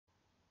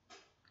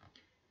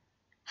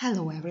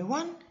Hello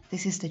everyone,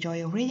 this is the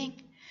Joy of Reading,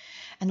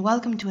 and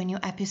welcome to a new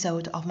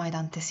episode of my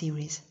Dante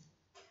series.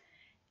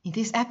 In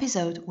this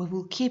episode, we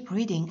will keep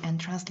reading and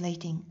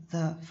translating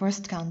the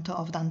first canto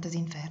of Dante's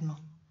Inferno.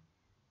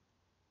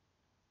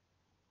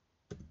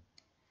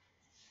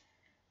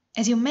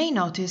 As you may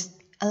notice,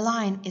 a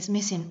line is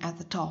missing at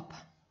the top,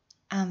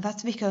 and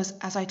that's because,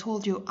 as I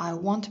told you, I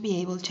won't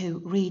be able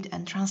to read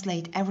and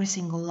translate every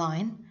single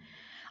line.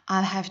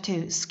 I'll have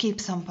to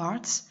skip some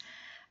parts,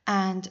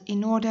 and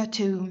in order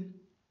to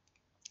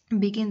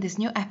begin this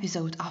new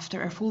episode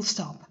after a full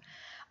stop,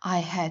 I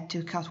had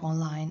to cut one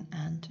line,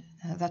 and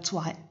that's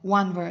why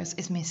one verse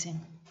is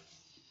missing.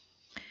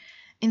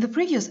 In the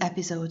previous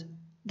episode,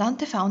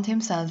 Dante found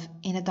himself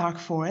in a dark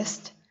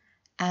forest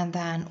and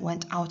then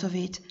went out of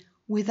it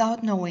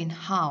without knowing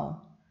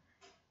how.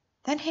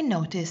 Then he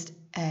noticed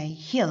a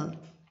hill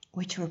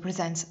which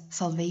represents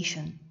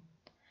salvation,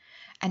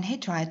 and he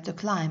tried to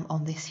climb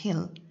on this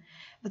hill,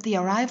 but the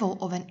arrival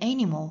of an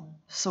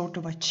animal, sort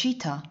of a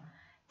cheetah,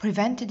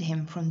 prevented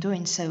him from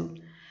doing so,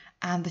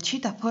 and the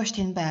cheetah pushed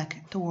him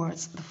back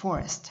towards the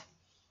forest.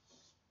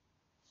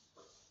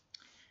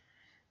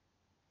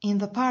 In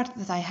the part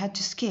that I had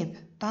to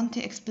skip,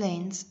 Dante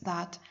explains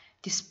that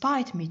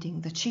despite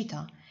meeting the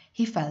cheetah,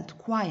 he felt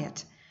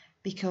quiet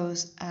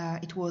because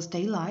it was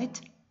daylight,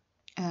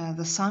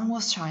 the sun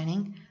was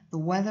shining, the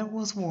weather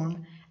was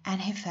warm, and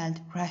he felt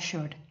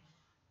reassured.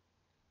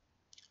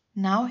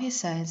 Now he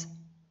says,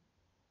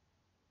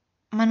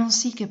 "Ma non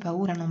sì che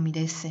paura non mi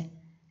desse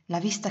la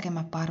vista che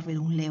m'apparve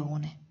un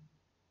leone.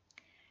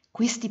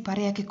 Questi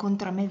parea che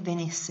contra me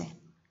venesse,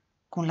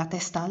 con la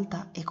testa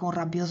alta e con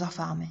rabbiosa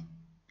fame,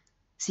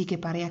 sì che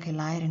parea che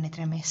l'aere ne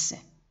tremesse."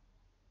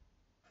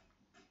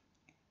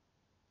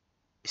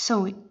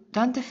 So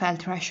Dante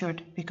felt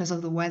reassured because of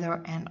the weather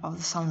and of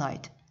the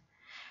sunlight,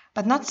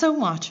 but not so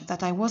much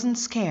that I wasn't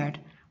scared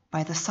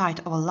by the sight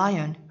of a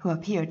lion who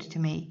appeared to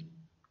me.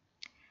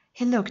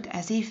 He looked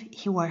as if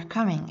he were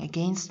coming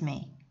against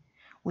me,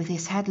 with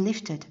his head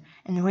lifted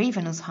and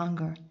ravenous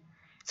hunger,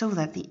 so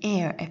that the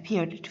air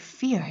appeared to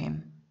fear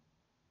him.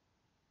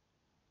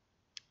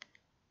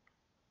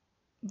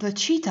 The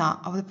cheetah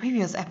of the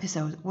previous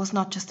episode was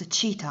not just a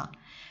cheetah,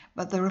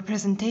 but the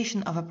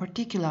representation of a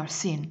particular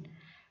sin,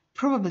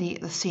 probably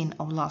the sin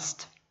of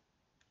lust.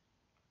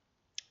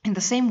 In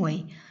the same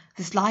way,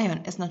 this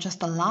lion is not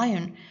just a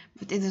lion,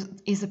 but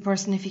it is a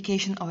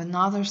personification of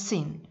another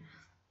sin,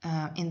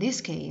 in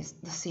this case,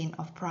 the sin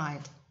of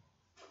pride.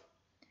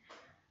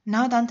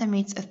 Now Dante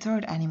meets a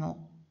third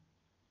animal,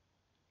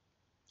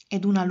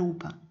 ed una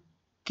lupa,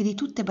 che di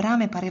tutte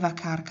brame pareva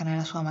carca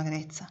nella sua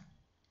magrezza,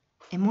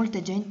 e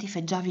molte genti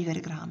fe già viver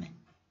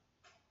grame.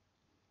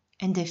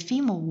 And a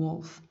female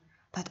wolf,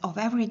 that of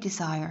every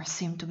desire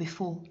seemed to be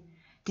full,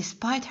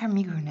 despite her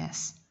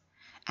meagreness,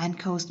 and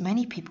caused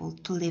many people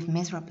to live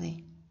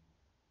miserably.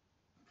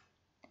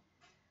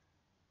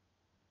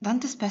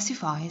 Dante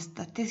specifies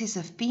that this is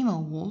a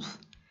female wolf,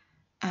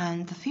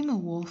 and the female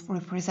wolf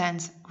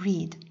represents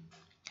greed.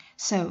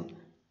 So,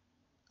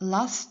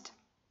 lust,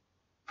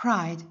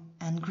 pride,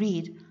 and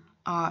greed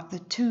are the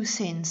three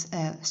sins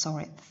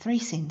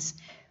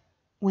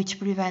which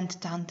prevent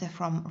Dante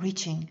from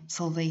reaching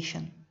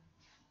salvation.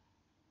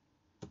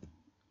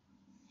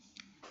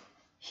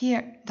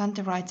 Here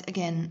Dante writes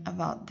again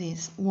about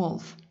this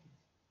wolf.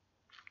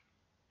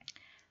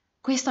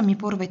 Questa mi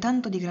porve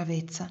tanto di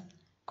gravezza,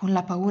 con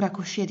la paura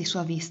coscia di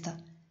sua vista,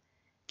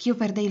 ch'io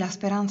perdei la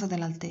speranza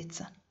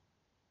dell'altezza.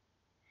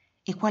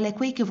 E quale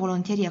quei che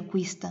volontieri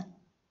acquista,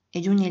 e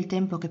giugne il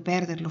tempo che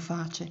perderlo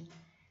face,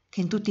 che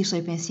in tutti i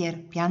suoi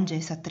pensier piange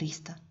e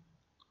s'attrista.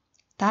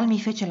 Tal mi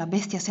fece la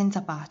bestia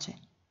senza pace,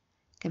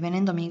 che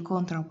venendomi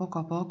incontro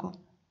a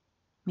poco,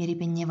 mi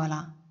ripegneva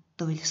là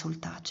dove il sol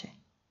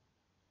tace.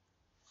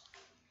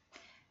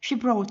 She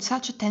brought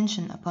such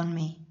attention upon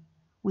me,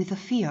 with the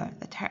fear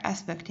that her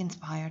aspect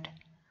inspired,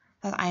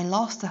 that I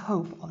lost the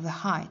hope of the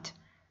height,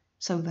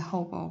 so the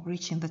hope of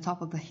reaching the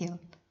top of the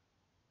hill.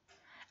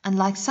 And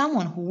like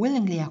someone who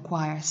willingly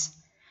acquires,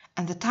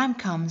 and the time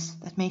comes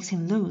that makes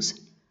him lose,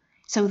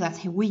 so that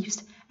he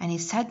weeps and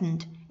is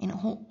saddened in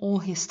all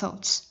his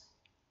thoughts.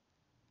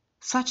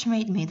 Such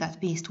made me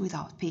that beast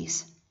without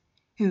peace,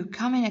 who,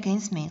 coming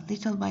against me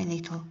little by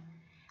little,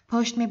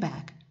 pushed me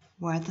back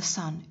where the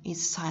sun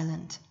is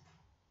silent.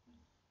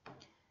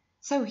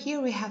 So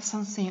here we have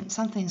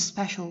something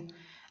special,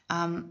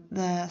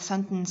 the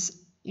sentence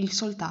il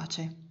sol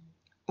tace,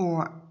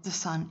 or the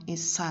sun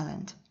is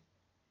silent.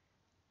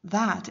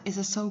 That is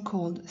a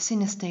so-called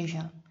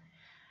synesthesia.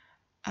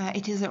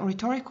 It is a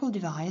rhetorical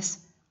device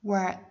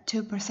where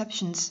two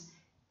perceptions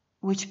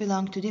which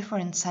belong to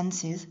different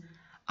senses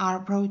are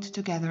brought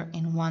together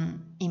in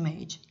one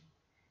image.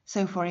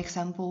 So, for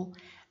example,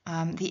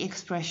 the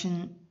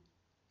expression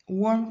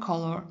warm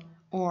color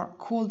or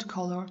cold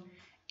color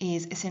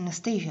is a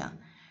synesthesia,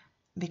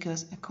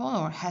 because a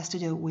color has to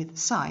do with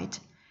sight,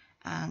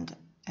 and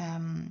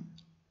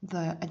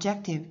the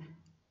adjective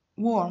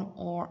warm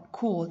or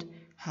cold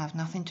have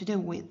nothing to do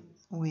with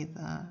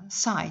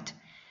sight.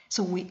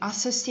 So we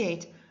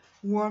associate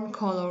warm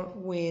color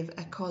with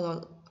a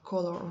color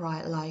color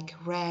like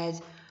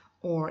red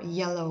or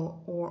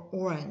yellow or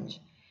orange.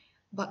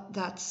 But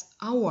that's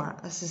our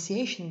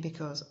association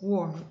because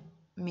warm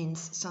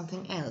means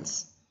something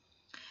else.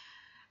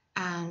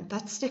 And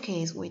that's the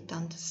case with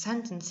Dante's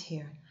sentence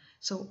here.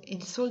 So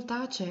Il Sol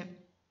Tace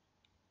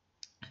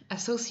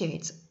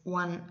associates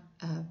one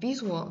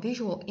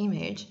visual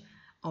image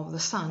of the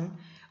sun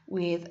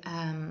with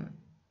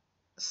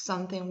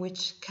something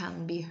which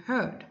can be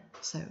heard,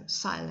 so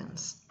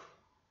silence.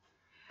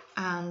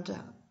 And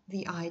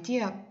the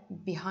idea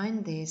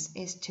behind this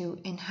is to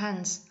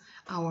enhance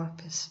our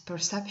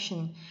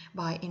perception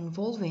by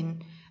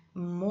involving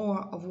more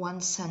of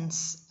one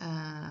sense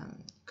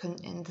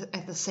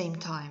at the same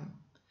time.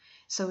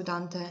 So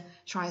Dante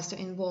tries to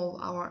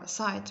involve our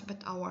sight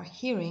but our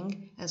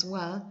hearing as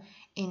well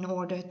in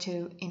order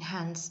to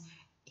enhance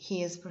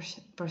his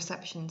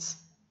perceptions.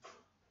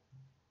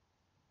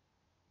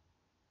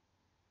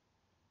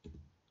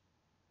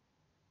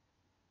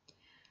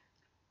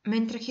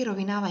 Mentre chi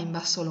rovinava in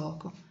basso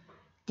loco,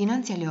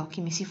 dinanzi agli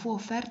occhi mi si fu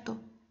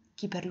offerto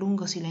chi per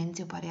lungo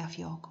silenzio parea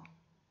fioco.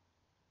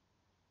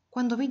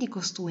 Quando vidi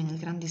costui nel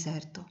gran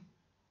diserto,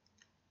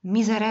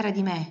 miserere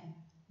di me,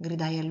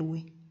 gridai a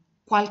lui,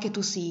 qual che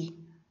tu sii,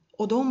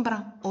 o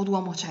d'ombra o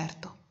d'uomo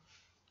certo.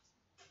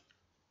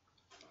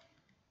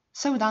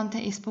 So Dante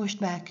is pushed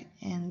back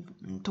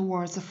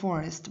towards the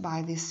forest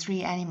by these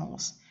three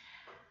animals.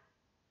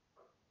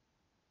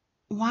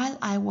 While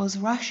I was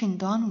rushing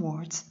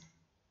downwards,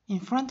 in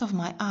front of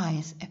my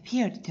eyes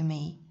appeared to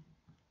me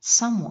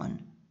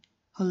someone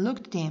who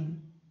looked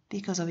dim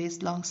because of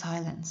his long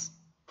silence.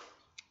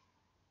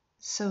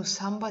 So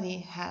somebody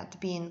had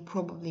been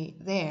probably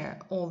there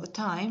all the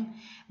time,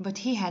 but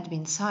he had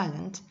been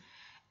silent,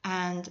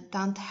 and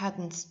Dante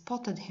hadn't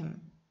spotted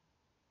him.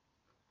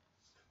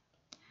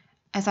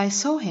 As I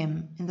saw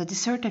him in the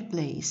deserted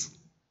place,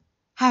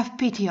 "Have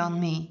pity on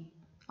me,"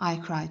 I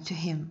cried to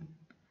him,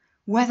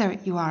 "whether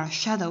you are a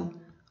shadow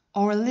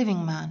or a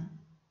living man."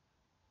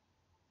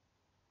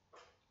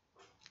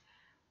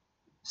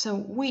 So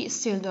we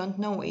still don't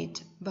know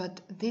it,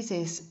 but this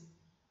is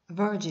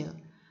Virgil,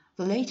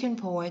 the Latin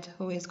poet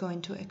who is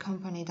going to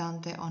accompany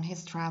Dante on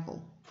his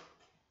travel.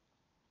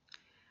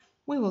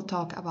 We will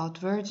talk about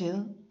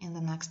Virgil in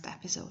the next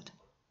episode.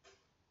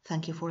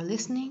 Thank you for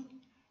listening,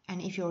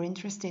 and if you're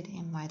interested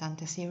in my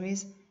Dante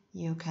series,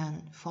 you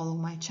can follow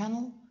my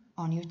channel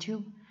on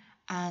YouTube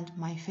and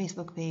my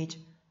Facebook page,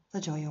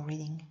 The Joy of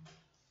Reading.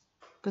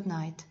 Good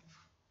night.